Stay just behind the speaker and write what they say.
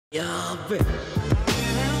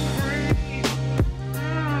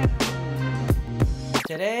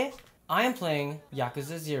Today, I am playing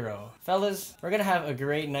Yakuza 0. Fellas, we're gonna have a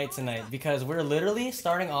great night tonight because we're literally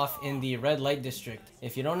starting off in the red light district.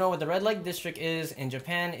 If you don't know what the red light district is, in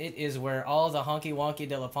Japan, it is where all the honky wonky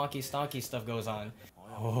de la ponky stonky stuff goes on.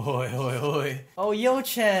 Oi, oi, oi. Oh,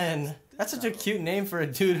 Yo-chan! That's such a cute name for a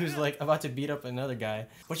dude who's like about to beat up another guy.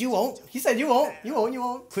 But you won't. He said you won't. You won't, you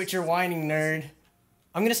won't. Quit your whining, nerd.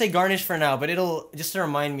 I'm gonna say garnish for now, but it'll, just to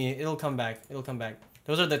remind me, it'll come back. It'll come back.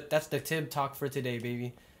 That's the Tib talk for today,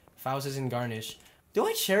 baby. Faust is in garnish. Do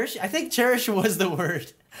I cherish? I think cherish was the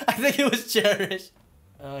word. I think it was cherish.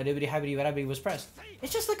 Dibbity habbity whabbity was pressed.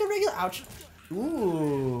 It's just like a regular ouch.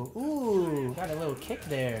 Ooh, ooh. Got a little kick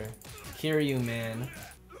there. Kiryu, man.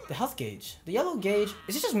 The health gauge. The yellow gauge.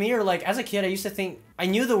 Is it just me or like as a kid I used to think I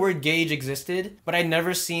knew the word gauge existed, but I'd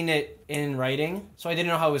never seen it in writing, so I didn't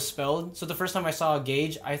know how it was spelled. So the first time I saw a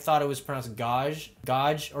gauge, I thought it was pronounced gauge,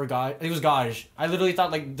 or gauge. It was gauge. I literally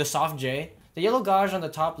thought like the soft J. The yellow gauge on the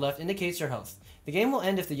top left indicates your health. The game will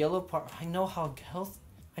end if the yellow part. I know how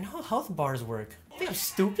health bars work. You think I'm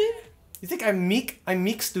stupid? You think I'm meek? I'm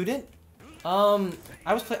meek student? I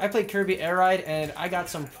played Kirby Air Ride and I got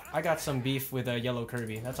some beef with a yellow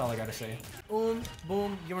Kirby. That's all I gotta say. Boom,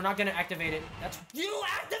 boom. You were not gonna activate it. You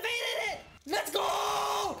activated it. Let's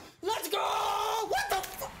go. Let's go. What the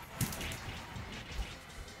fuck?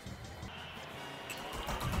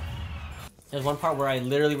 There's one part where I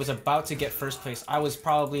literally was about to get first place. I was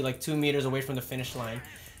probably like 2 meters away from the finish line.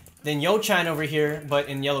 Then Yo-chan over here, but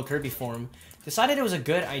in yellow Kirby form, decided it was a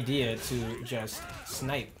good idea to just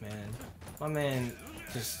snipe, man. My man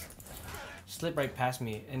just slipped right past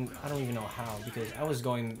me, and I don't even know how because I was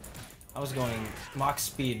going Mach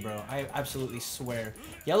speed, bro. I absolutely swear.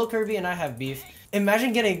 Yellow Kirby and I have beef.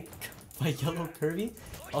 Imagine getting by yellow Kirby.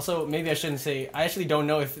 Also, maybe I shouldn't say. I actually don't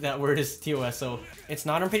know if that word is TOS, so it's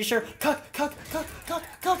not. I'm pretty sure. Cuck. All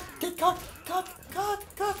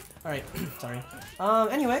right, sorry.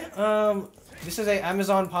 Anyway, this is a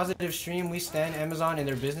Amazon positive stream. We stand Amazon and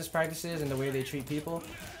their business practices and the way they treat people.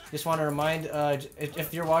 Just want to remind,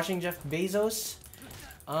 if you're watching Jeff Bezos,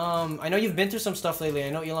 I know you've been through some stuff lately. I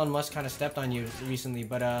know Elon Musk kind of stepped on you recently,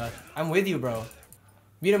 but I'm with you, bro.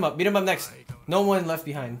 Beat him up next. No one left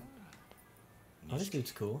behind. Oh, this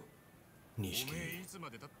dude's cool. Nishiki.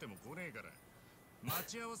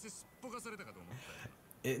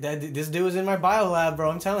 This dude was in my bio lab, bro.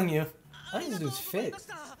 I'm telling you. I think this dude's fit.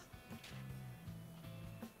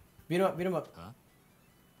 Beat him up.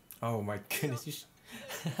 Oh my goodness.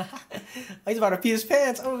 He's about to pee his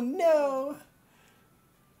pants. Oh no.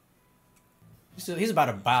 He's about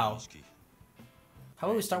to bow. How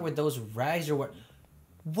about we start with those rags or what?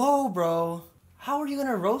 Whoa, bro. How are you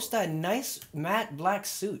gonna roast that nice matte black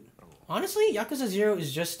suit? Honestly, Yakuza 0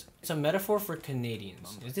 is just, it's a metaphor for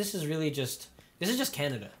Canadians. This is just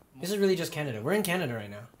Canada. This is really just Canada. We're in Canada right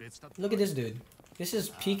now. Look at this dude. This is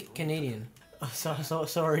peak Canadian. So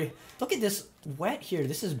sorry. Look at this wet here.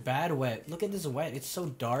 This is bad wet. Look at this wet. It's so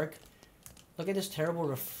dark. Look at this terrible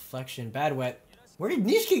reflection. Bad wet. Where did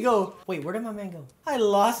Nishiki go? Wait, where did my man go? I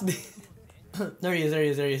lost it. There he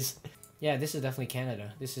is. Yeah, this is definitely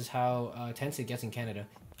Canada. This is how tense it gets in Canada.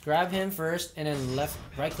 Grab him first and then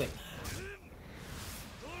right click.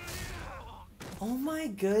 Oh my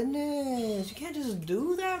goodness. You can't just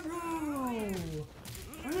do that, bro.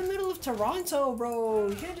 We're in the middle of Toronto, bro.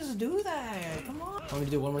 You can't just do that. Come on. Want me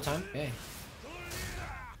to do it one more time? Hey.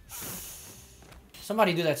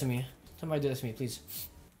 Somebody do that to me. Somebody do that to me, please.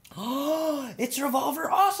 Oh, it's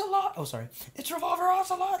Revolver Ocelot. Oh, sorry. It's Revolver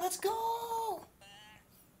Ocelot. Let's go.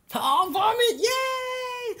 Oh, vomit!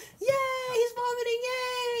 Yay! Yay! He's vomiting!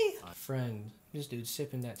 Yay! Friend, this dude's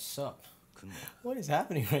sipping that sup. What is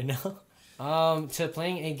happening right now? To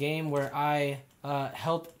playing a game where I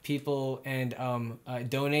help people and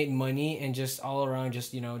donate money and just all around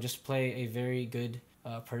just, you know, just play a very good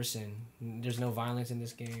person. There's no violence in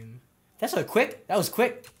this game. That was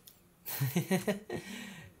quick.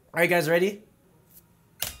 Alright guys, ready?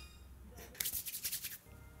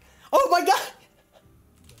 Oh my god!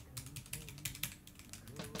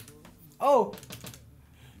 Oh!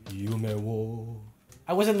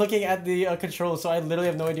 I wasn't looking at the controls, so I literally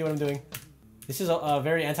have no idea what I'm doing. This is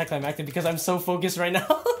very anticlimactic because I'm so focused right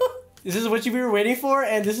now. This is what you were waiting for,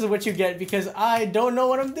 and this is what you get because I don't know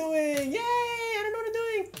what I'm doing. Yay! I don't know what I'm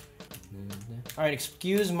doing. Alright,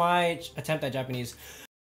 excuse my attempt at Japanese.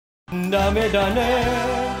 Dame dane,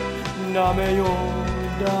 dame yo,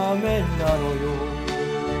 dame nano yo.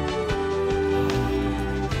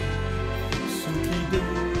 Suki de,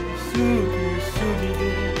 suki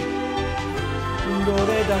de,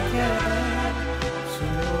 dore dake,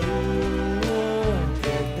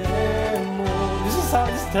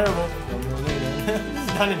 terrible. This is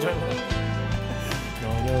not enjoyable.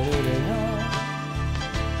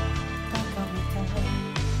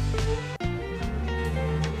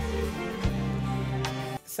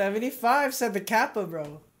 75 said the kappa,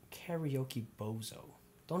 bro. Karaoke bozo.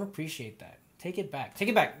 Don't appreciate that. Take it back. Take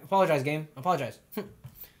it back. Apologize, game. Apologize.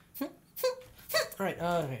 Alright,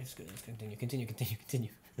 okay, it's good. Let's continue.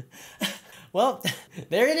 Well,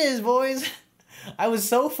 there it is, boys. I was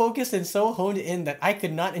so focused and so honed in that I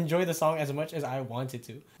could not enjoy the song as much as I wanted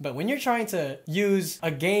to. But when you're trying to use a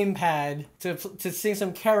gamepad to sing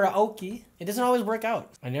some karaoke, it doesn't always work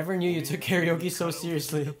out. I never knew you took karaoke so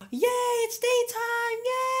seriously. Yay, it's daytime!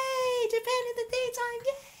 Yay! Japan in the daytime!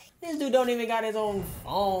 Yay! This dude don't even got his own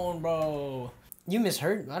phone, bro. You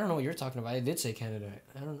misheard? I don't know what you're talking about. I did say Canada.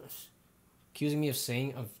 I don't know. Accusing me of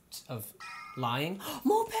saying of lying.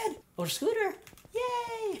 Moped or scooter.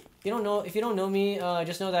 Yay! If you don't know me,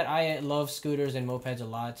 just know that I love scooters and mopeds a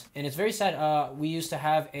lot. And it's very sad, we used to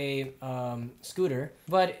have a scooter.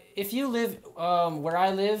 But if you live where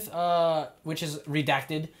I live, which is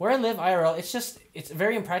redacted, where I live IRL, it's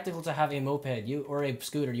very impractical to have a moped or a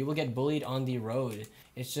scooter. You will get bullied on the road.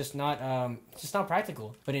 It's just not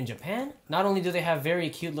practical. But in Japan, not only do they have very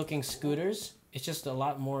cute looking scooters, it's just a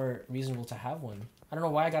lot more reasonable to have one. I don't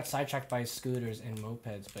know why I got sidetracked by scooters and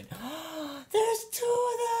mopeds, but there's two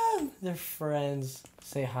of them! They're friends.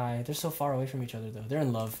 Say hi. They're so far away from each other though. They're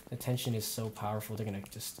in love. The tension is so powerful. They're gonna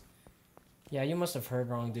just... Yeah, you must have heard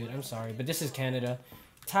wrong, dude. I'm sorry, but this is Canada.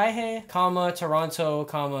 Taipei, comma, Toronto,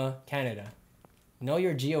 comma, Canada. Know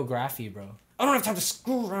your geography, bro. I don't have time to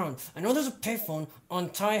screw around. I know there's a payphone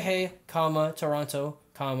on Taipei, comma, Toronto,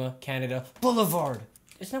 comma, Canada Boulevard.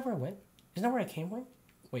 Isn't that where I went? Isn't that where I came from?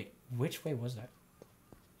 Wait, which way was that?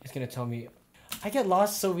 It's gonna tell me. I get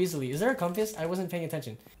lost so easily. Is there a compass? I wasn't paying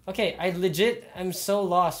attention. Okay, I legit am so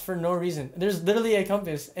lost for no reason. There's literally a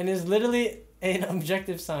compass and there's literally an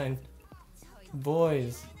objective sign.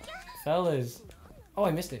 Boys, fellas. Oh,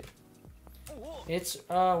 I missed it. It's,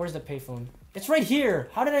 where's the payphone? It's right here.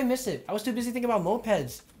 How did I miss it? I was too busy thinking about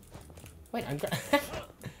mopeds. Wait, I'm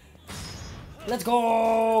Let's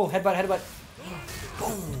go! Headbutt.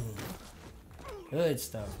 Boom. Good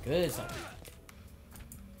stuff.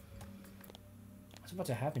 What's about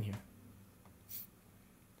to happen here?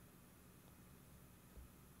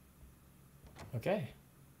 Okay.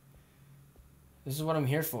 This is what I'm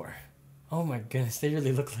here for. Oh my goodness, they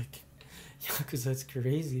really look like Yakuza. That's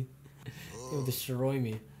crazy. They'll destroy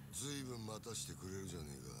me.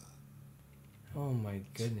 Oh my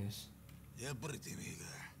goodness.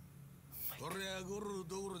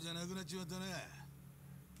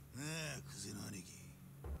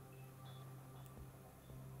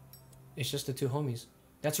 It's just the two homies.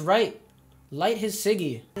 That's right. Light his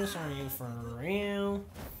ciggy. Are you for real?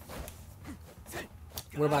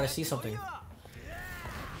 We're about to see something.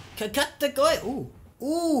 Cut the guy. Ooh.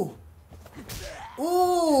 Ooh.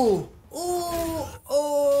 Ooh. Ooh.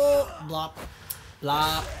 Oh. Blop.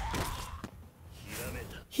 Blop.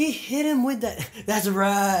 He hit him with that. That's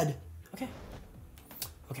rad. Okay.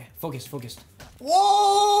 Okay. Focused.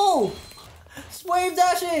 Whoa! Wave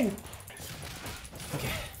dashing. Okay.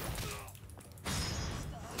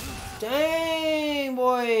 Dang,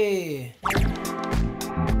 boy.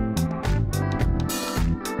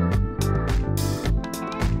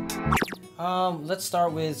 Let's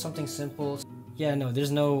start with something simple. Yeah, no, there's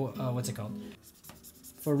no, what's it called?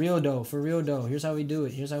 For real though. Here's how we do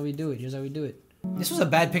it. This was a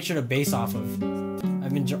bad picture to base off of.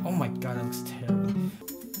 Oh my god, that looks terrible.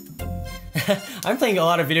 I'm playing a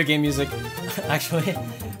lot of video game music, actually.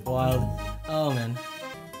 Wild. Oh man.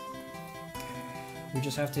 We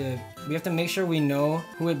have to make sure we know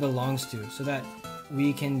who it belongs to so that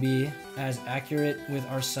we can be as accurate with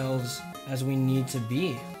ourselves as we need to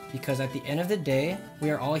be. Because at the end of the day, we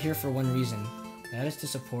are all here for one reason. That is to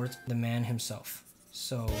support the man himself.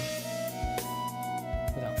 So,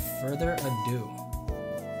 without further ado,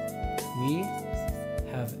 we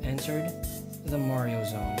have entered the Mario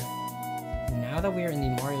Zone. Now that we are in the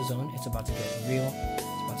Mario Zone, it's about to get real.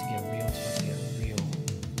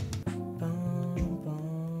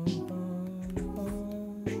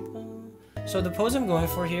 So the pose I'm going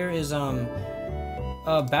for here is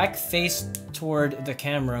back face toward the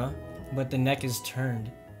camera, but the neck is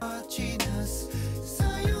turned. Oh,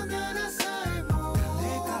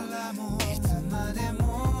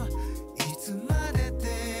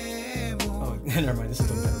 never mind, this is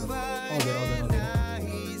still better. All good.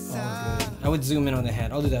 I would zoom in on the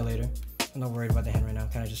head. I'll do that later. I'm not worried about the head right now. I'm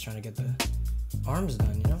kind of just trying to get the arms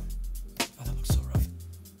done, you know? Oh, that looks so rough.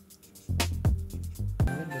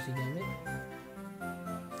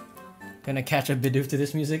 Gonna catch a Bidoof to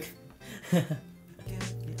this music.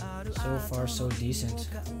 So far, so decent.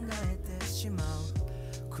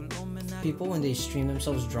 People, when they stream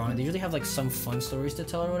themselves drawing, they usually have like some fun stories to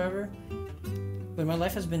tell or whatever. But my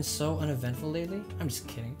life has been so uneventful lately. I'm just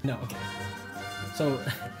kidding. No, okay. So,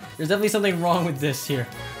 there's definitely something wrong with this here.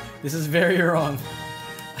 This is very wrong.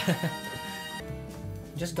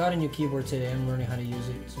 Just got a new keyboard today. I'm learning how to use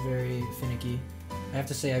it. It's very finicky. I have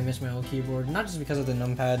to say I miss my old keyboard. Not just because of the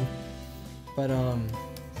numpad, but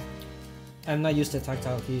I'm not used to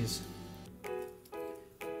tactile keys.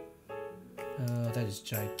 That is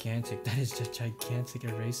gigantic. That is a gigantic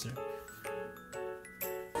eraser.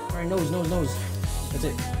 Alright, nose. That's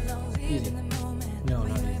it. Easy. No,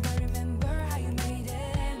 not easy.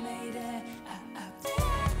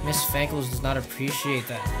 Miss Fankles does not appreciate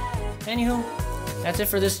that. Anywho, that's it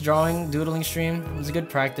for this doodling stream. It's a good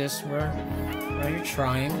practice where you're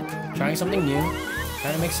trying something new,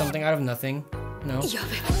 trying to make something out of nothing. No.